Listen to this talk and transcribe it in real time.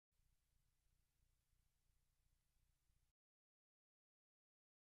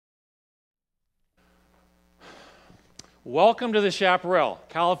Welcome to the Chaparral,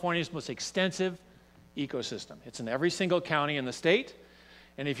 California's most extensive ecosystem. It's in every single county in the state.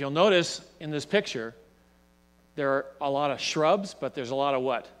 And if you'll notice in this picture, there are a lot of shrubs, but there's a lot of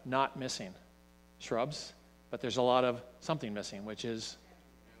what? Not missing. Shrubs, but there's a lot of something missing, which is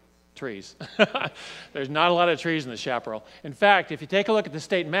trees. There's not a lot of trees in the Chaparral. In fact, if you take a look at the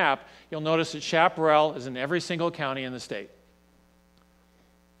state map, you'll notice that Chaparral is in every single county in the state.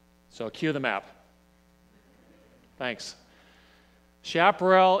 So cue the map. Thanks.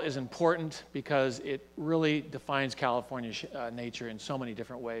 Chaparral is important because it really defines California's nature in so many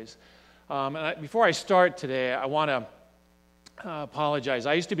different ways. Before I start today, I want to apologize.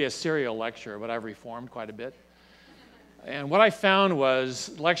 I used to be a serial lecturer, but I've reformed quite a bit. And what I found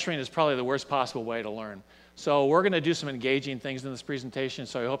was lecturing is probably the worst possible way to learn. So we're going to do some engaging things in this presentation,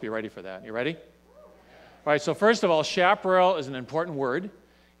 so I hope you're ready for that. You ready? All right, so first of all, Chaparral is an important word.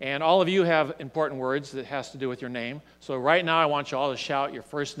 And all of you have important words that has to do with your name. So right now I want you all to shout your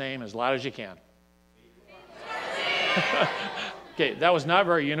first name as loud as you can. Okay, that was not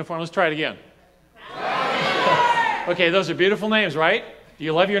very uniform. Let's try it again. Okay, those are beautiful names, right? Do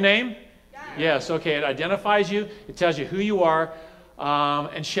you love your name? Yes, okay, it identifies you. It tells you who you are.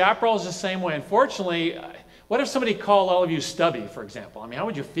 And Chaparral is the same way. Unfortunately, what if somebody called all of you Stubby, for example? I mean, how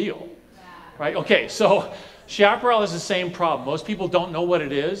would you feel? Right? Okay, so Chaparral has the same problem. Most people don't know what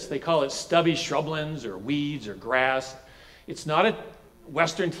it is. They call it stubby shrublands or weeds or grass. It's not a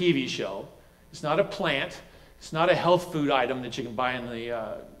Western TV show. It's not a plant. It's not a health food item that you can buy in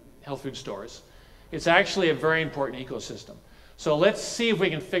the health food stores. It's actually a very important ecosystem. So let's see if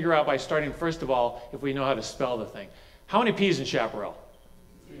we can figure out by starting, first of all, if we know how to spell the thing. How many P's in Chaparral?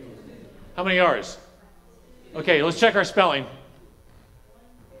 How many R's? Okay, let's check our spelling.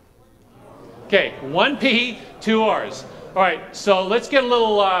 Okay, 1 P, 2 R's. All right, so let's get a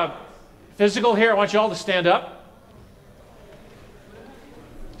little physical here. I want you all to stand up.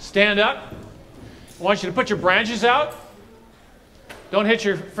 Stand up. I want you to put your branches out. Don't hit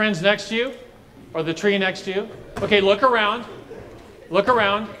your friends next to you or the tree next to you. Okay, look around. Look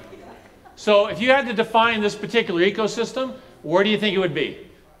around. So if you had to define this particular ecosystem, where do you think it would be?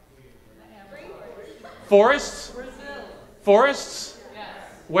 Forests? Forests?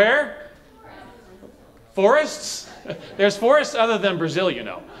 Where? Forests? There's forests other than Brazil, you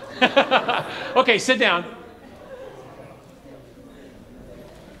know. Okay, sit down.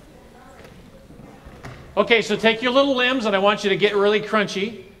 Okay, so take your little limbs, and I want you to get really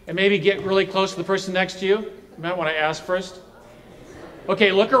crunchy, and maybe get really close to the person next to you. You might want to ask first.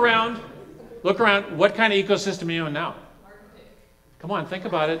 Okay, look around. Look around. What kind of ecosystem are you in now? Come on, think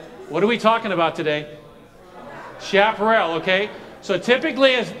about it. What are we talking about today? Chaparral, okay? So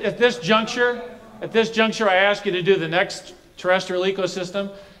typically at this juncture, I ask you to do the next terrestrial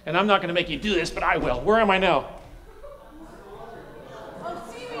ecosystem, and I'm not going to make you do this, but I will. Where am I now?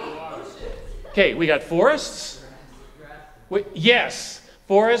 Okay, we got forests. Yes,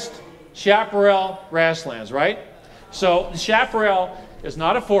 forest, chaparral, grasslands, right? So the chaparral is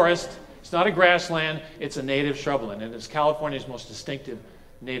not a forest, it's not a grassland, it's a native shrubland, and it's California's most distinctive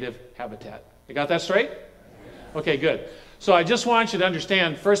native habitat. You got that straight? Okay, good. So I just want you to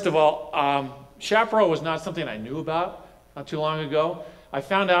understand, first of all, Chaparral was not something I knew about not too long ago. I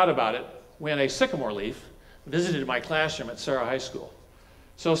found out about it when a sycamore leaf visited my classroom at Sarah High School.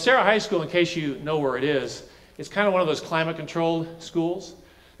 So Sarah High School, in case you know where it is, it's kind of one of those climate-controlled schools.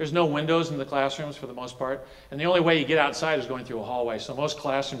 There's no windows in the classrooms for the most part, and the only way you get outside is going through a hallway. So most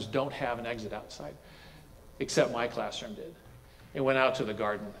classrooms don't have an exit outside, except my classroom did. It went out to the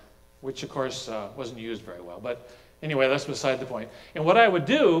garden, which of course wasn't used very well. But anyway, that's beside the point. And what I would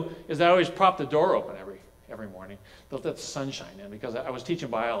do is I always prop the door open every morning to let the sunshine in, because I was teaching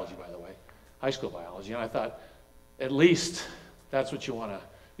biology, by the way, high school biology, and I thought at least that's what you want to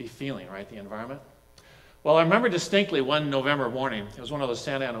be feeling, right, the environment. Well, I remember distinctly one November morning. It was one of those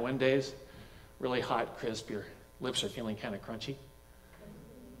Santa Ana wind days, really hot, crisp, your lips are feeling kind of crunchy.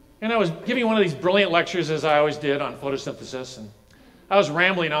 And I was giving one of these brilliant lectures, as I always did, on photosynthesis, and I was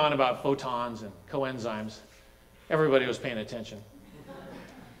rambling on about photons and coenzymes. Everybody was paying attention.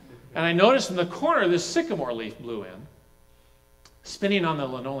 And I noticed in the corner this sycamore leaf blew in, spinning on the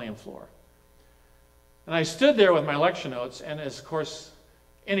linoleum floor. And I stood there with my lecture notes, and as, of course,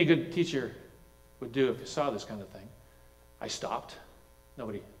 any good teacher would do if you saw this kind of thing, I stopped.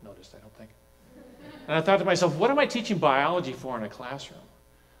 Nobody noticed, I don't think. And I thought to myself, what am I teaching biology for in a classroom?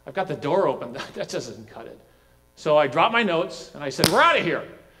 I've got the door open. That just doesn't cut it. So I dropped my notes, and I said, we're out of here.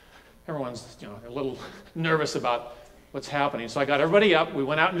 Everyone's a little nervous about what's happening. So I got everybody up. We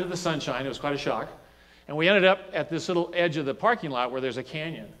went out into the sunshine. It was quite a shock. And we ended up at this little edge of the parking lot where there's a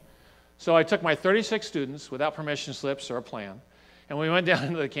canyon. So I took my 36 students without permission slips or a plan, and we went down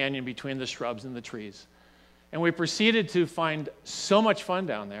into the canyon between the shrubs and the trees. And we proceeded to find so much fun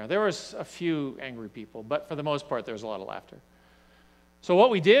down there. There was a few angry people, but for the most part, there was a lot of laughter. So what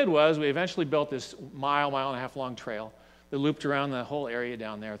we did was we eventually built this mile and a half long trail that looped around the whole area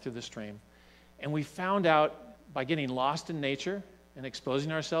down there through the stream. And we found out by getting lost in nature and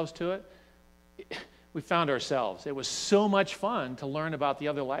exposing ourselves to it, we found ourselves. It was so much fun to learn about the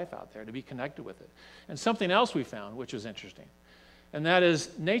other life out there, to be connected with it. And something else we found, which was interesting, and that is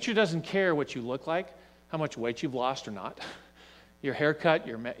nature doesn't care what you look like, how much weight you've lost or not, your haircut,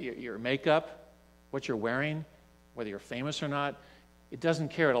 your makeup, what you're wearing, whether you're famous or not. It doesn't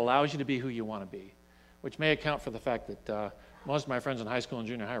care. It allows you to be who you want to be, which may account for the fact that most of my friends in high school and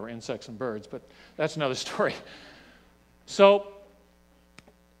junior high were insects and birds, but that's another story. So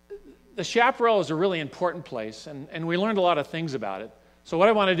the Chaparral is a really important place, and we learned a lot of things about it. So what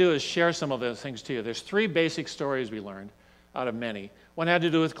I want to do is share some of those things to you. There's 3 basic stories we learned out of many. One had to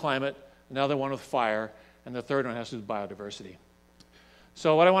do with climate, another one with fire, and the third one has to do with biodiversity.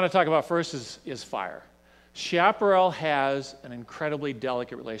 So what I want to talk about first is fire. Chaparral has an incredibly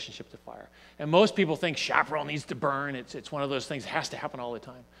delicate relationship to fire. And most people think chaparral needs to burn. It's one of those things that has to happen all the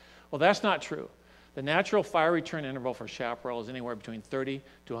time. Well, that's not true. The natural fire return interval for chaparral is anywhere between 30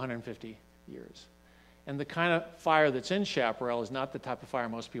 to 150 years. And the kind of fire that's in chaparral is not the type of fire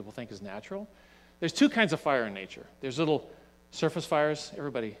most people think is natural. There's 2 kinds of fire in nature. There's little surface fires.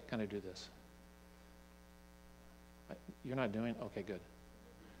 Everybody kind of do this. You're not doing? Okay, good.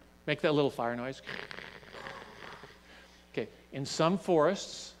 Make that little fire noise. Okay, in some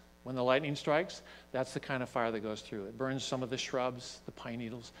forests, when the lightning strikes, that's the kind of fire that goes through. It burns some of the shrubs, the pine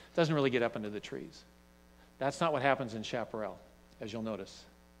needles. It doesn't really get up into the trees. That's not what happens in chaparral, as you'll notice.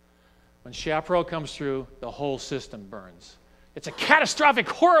 When chaparral comes through, the whole system burns. It's a catastrophic,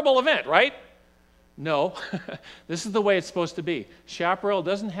 horrible event, right? No, this is the way it's supposed to be. Chaparral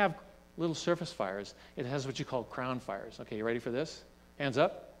doesn't have little surface fires. It has what you call crown fires. Okay, you ready for this? Hands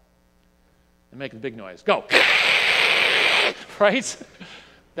up. And make the big noise. Go. Right?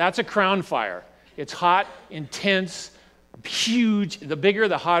 That's a crown fire. It's hot, intense, huge. The bigger,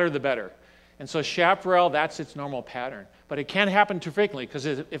 the hotter, the better. And so chaparral, that's its normal pattern. But it can't happen too frequently, because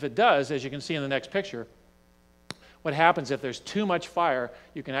if it does, as you can see in the next picture, what happens if there's too much fire,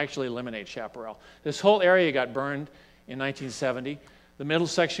 you can actually eliminate chaparral. This whole area got burned in 1970. The middle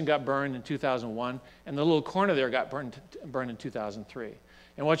section got burned in 2001, and the little corner there got burned in 2003.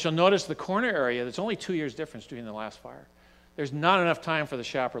 And what you'll notice, the corner area, there's only 2 years difference between the last fire. There's not enough time for the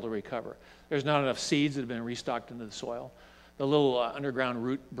chaparral to recover. There's not enough seeds that have been restocked into the soil. The little underground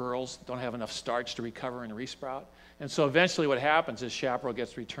root burls don't have enough starch to recover and resprout. And so eventually what happens is chaparral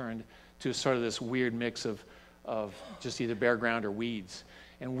gets returned to sort of this weird mix of just either bare ground or weeds.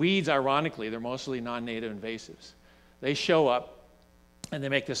 And weeds, ironically, they're mostly non-native invasives. They show up and they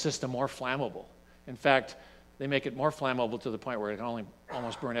make the system more flammable. In fact, they make it more flammable to the point where it can only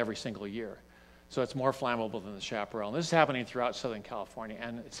almost burn every single year. So it's more flammable than the chaparral. And this is happening throughout Southern California,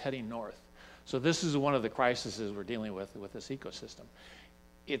 and it's heading north. So this is one of the crises we're dealing with this ecosystem.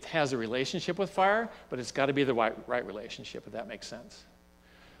 It has a relationship with fire, but it's got to be the right relationship, if that makes sense.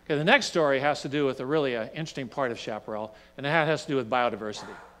 Okay, the next story has to do with a really interesting part of chaparral, and that has to do with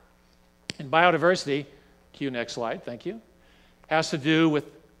biodiversity. And biodiversity, cue next slide, thank you, has to do with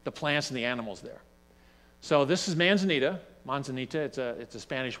the plants and the animals there. So this is manzanita. Manzanita, it's a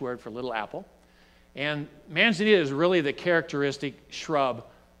Spanish word for little apple. And manzanita is really the characteristic shrub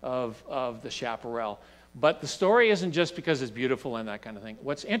of the chaparral. But the story isn't just because it's beautiful and that kind of thing.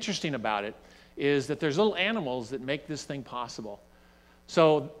 What's interesting about it is that there's little animals that make this thing possible.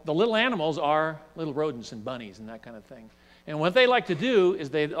 So the little animals are little rodents and bunnies and that kind of thing. And what they like to do is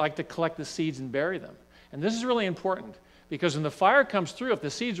they like to collect the seeds and bury them. And this is really important because when the fire comes through, if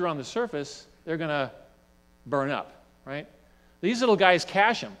the seeds are on the surface, they're going to burn up, right? These little guys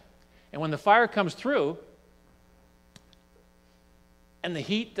cache them. And when the fire comes through and the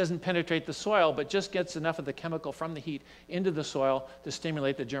heat doesn't penetrate the soil but just gets enough of the chemical from the heat into the soil to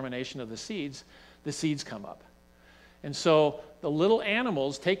stimulate the germination of the seeds come up. And so the little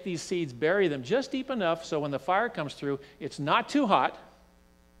animals take these seeds, bury them just deep enough so when the fire comes through, it's not too hot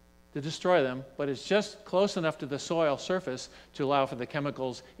to destroy them, but it's just close enough to the soil surface to allow for the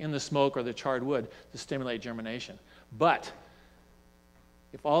chemicals in the smoke or the charred wood to stimulate germination. But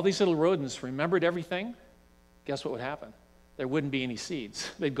if all these little rodents remembered everything, guess what would happen? There wouldn't be any seeds.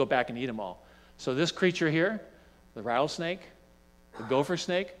 They'd go back and eat them all. So this creature here, the rattlesnake, the gopher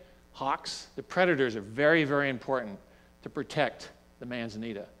snake, hawks, the predators are very, very important to protect the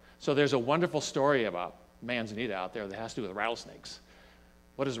manzanita. So there's a wonderful story about manzanita out there that has to do with rattlesnakes.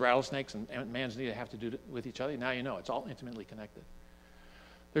 What does rattlesnakes and manzanita have to do with each other? Now you know. It's all intimately connected.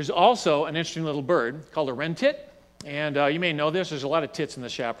 There's also an interesting little bird called a wren tit. And you may know this. There's a lot of tits in the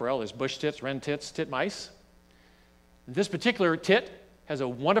chaparral. There's bush tits, wren tits, titmice. This particular tit has a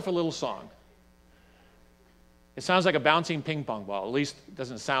wonderful little song. It sounds like a bouncing ping pong ball. At least it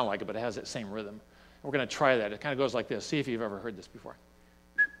doesn't sound like it, but it has that same rhythm. We're going to try that. It kind of goes like this. See if you've ever heard this before.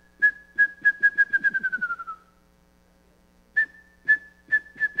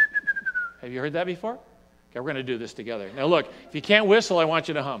 Have you heard that before? Okay, we're going to do this together. Now look, if you can't whistle, I want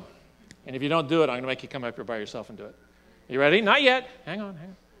you to hum. And if you don't do it, I'm going to make you come up here by yourself and do it. You ready? Not yet. Hang on, hang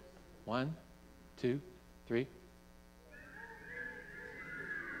on. 1, 2, 3.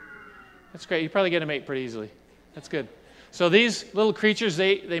 That's great. You probably get a mate pretty easily. That's good. So these little creatures,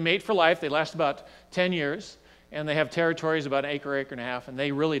 they mate for life. They last about 10 years. And they have territories about an acre, acre and a half. And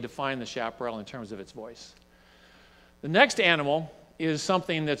they really define the chaparral in terms of its voice. The next animal is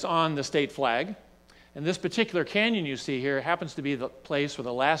something that's on the state flag. And this particular canyon you see here happens to be the place where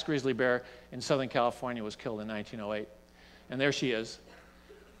the last grizzly bear in Southern California was killed in 1908. And there she is.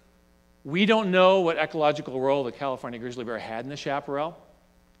 We don't know what ecological role the California grizzly bear had in the chaparral,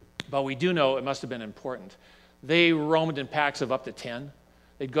 but we do know it must have been important. They roamed in packs of up to 10.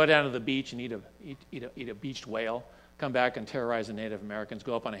 They'd go down to the beach and eat a beached whale, come back and terrorize the Native Americans,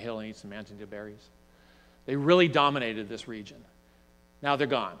 go up on a hill and eat some manzanita berries. They really dominated this region. Now they're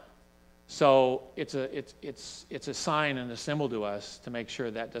gone. So it's a sign and a symbol to us to make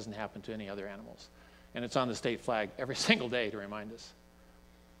sure that doesn't happen to any other animals. And it's on the state flag every single day to remind us.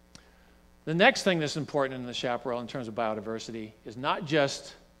 The next thing that's important in the chaparral in terms of biodiversity is not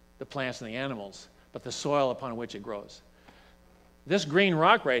just the plants and the animals, but the soil upon which it grows. This green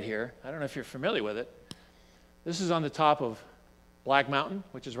rock right here, I don't know if you're familiar with it, this is on the top of Black Mountain,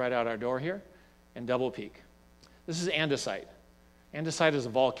 which is right out our door here, and Double Peak. This is andesite. Andesite is a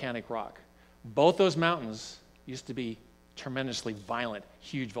volcanic rock. Both those mountains used to be tremendously violent,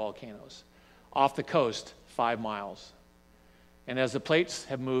 huge volcanoes. Off the coast, 5 miles. And as the plates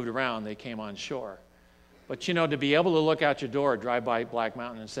have moved around, they came on shore. But you know, to be able to look out your door, drive by Black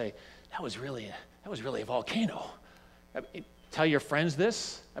Mountain and say, that was really a volcano. Tell your friends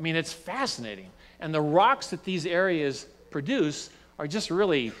this. I mean, it's fascinating. And the rocks that these areas produce are just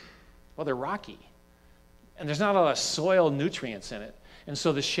really, well, they're rocky. And there's not a lot of soil nutrients in it. And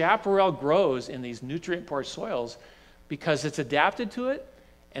so the chaparral grows in these nutrient-poor soils because it's adapted to it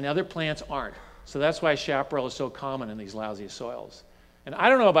and other plants aren't. So that's why chaparral is so common in these lousy soils. And I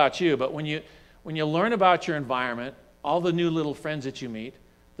don't know about you, but when you learn about your environment, all the new little friends that you meet,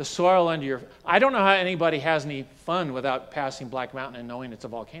 the soil under your... I don't know how anybody has any fun without passing Black Mountain and knowing it's a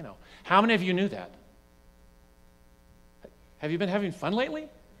volcano. How many of you knew that? Have you been having fun lately?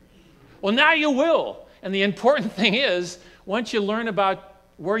 Well, now you will. And the important thing is, once you learn about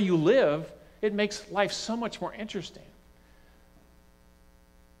where you live, it makes life so much more interesting.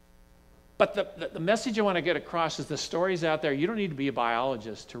 But the message I want to get across is the stories out there. You don't need to be a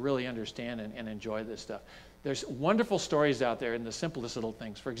biologist to really understand and enjoy this stuff. There's wonderful stories out there in the simplest little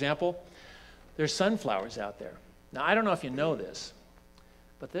things. For example, there's sunflowers out there. Now, I don't know if you know this,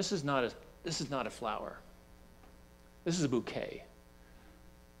 but this is not a flower. This is a bouquet.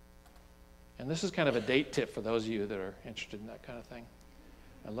 And this is kind of a date tip for those of you that are interested in that kind of thing.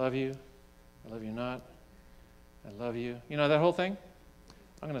 I love you not. I love you. You know that whole thing?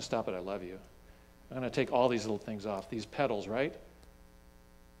 I'm going to stop at I love you. I'm going to take all these little things off. These petals, right?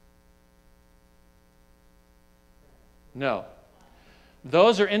 No.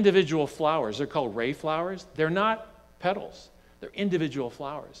 Those are individual flowers. They're called ray flowers. They're not petals. They're individual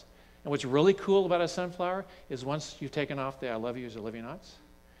flowers. And what's really cool about a sunflower is once you've taken off the I love yous or love you nots,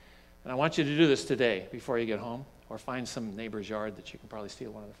 and I want you to do this today before you get home, or find some neighbor's yard that you can probably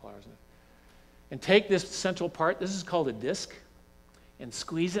steal one of the flowers in. And take this central part, this is called a disc, and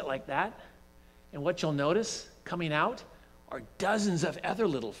squeeze it like that. And what you'll notice coming out are dozens of other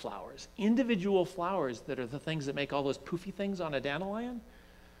little flowers, individual flowers that are the things that make all those poofy things on a dandelion.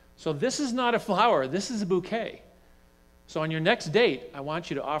 So this is not a flower, this is a bouquet. So on your next date, I want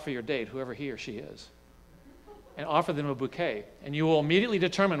you to offer your date, whoever he or she is, and offer them a bouquet. And you will immediately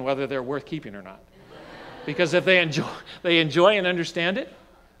determine whether they're worth keeping or not. Because if they enjoy and understand it,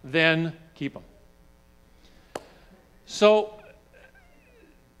 then keep them. So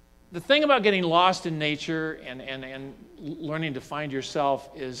the thing about getting lost in nature and learning to find yourself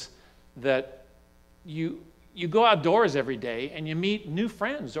is that you go outdoors every day and you meet new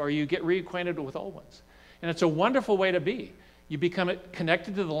friends or you get reacquainted with old ones. And it's a wonderful way to be. You become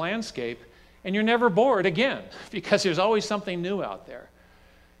connected to the landscape and you're never bored again because there's always something new out there.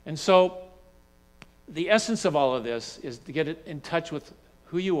 And so the essence of all of this is to get in touch with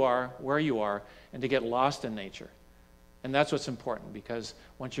who you are, where you are, and to get lost in nature. And that's what's important, because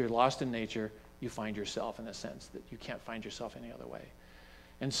once you're lost in nature, you find yourself in a sense that you can't find yourself any other way.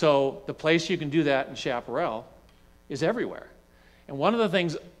 And so the place you can do that in Chaparral is everywhere. And one of the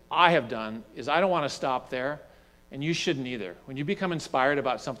things I have done is I don't want to stop there, and you shouldn't either. When you become inspired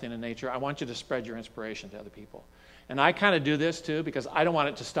about something in nature, I want you to spread your inspiration to other people. And I kind of do this too, because I don't want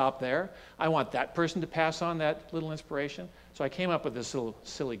it to stop there. I want that person to pass on that little inspiration. So I came up with this little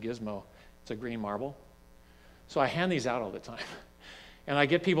silly gizmo. It's a green marble. So I hand these out all the time. And I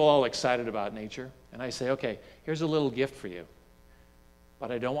get people all excited about nature. And I say, okay, here's a little gift for you.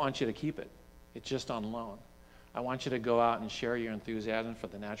 But I don't want you to keep it. It's just on loan. I want you to go out and share your enthusiasm for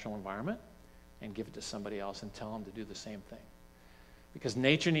the natural environment and give it to somebody else and tell them to do the same thing. Because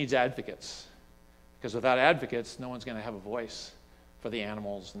nature needs advocates. Because without advocates, no one's going to have a voice for the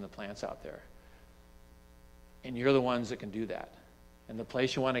animals and the plants out there. And you're the ones that can do that. And the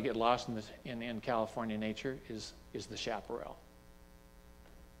place you want to get lost in California nature is the Chaparral.